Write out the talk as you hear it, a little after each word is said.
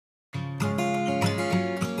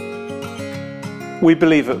We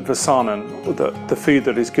believe at Wessanen that the food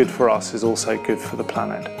that is good for us is also good for the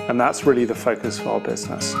planet, and that's really the focus of our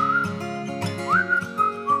business.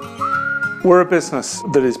 We're a business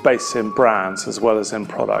that is based in brands as well as in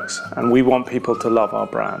products, and we want people to love our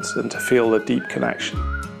brands and to feel a deep connection.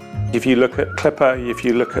 If you look at Clipper, if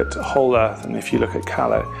you look at Whole Earth, and if you look at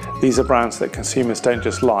Calais, these are brands that consumers don't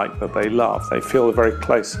just like, but they love. They feel a very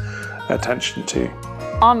close attention to.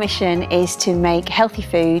 Our mission is to make healthy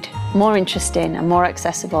food more interesting and more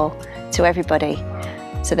accessible to everybody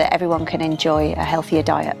so that everyone can enjoy a healthier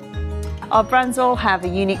diet. Our brands all have a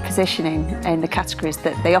unique positioning in the categories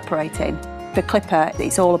that they operate in. For Clipper,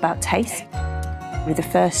 it's all about taste. We're the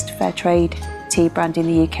first fair trade tea brand in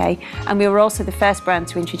the UK, and we were also the first brand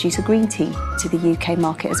to introduce a green tea to the UK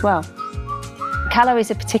market as well. Calais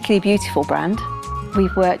is a particularly beautiful brand.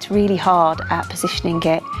 We've worked really hard at positioning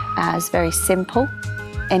it as very simple.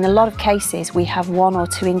 In a lot of cases, we have 1 or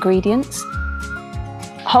 2 ingredients.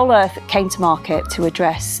 Whole Earth came to market to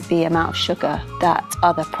address the amount of sugar that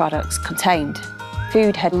other products contained.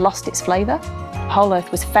 Food had lost its flavour. Whole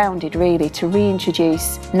Earth was founded really to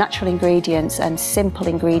reintroduce natural ingredients and simple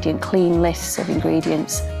ingredient, clean lists of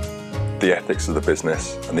ingredients. The ethics of the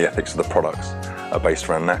business and the ethics of the products are based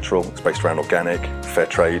around natural, it's based around organic, fair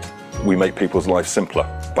trade. We make people's lives simpler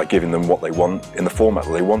by giving them what they want in the format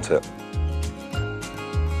that they want it.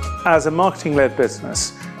 As a marketing-led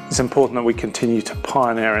business, it's important that we continue to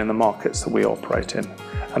pioneer in the markets that we operate in.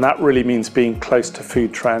 And that really means being close to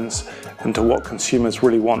food trends and to what consumers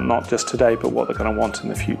really want, not just today, but what they're going to want in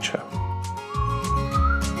the future.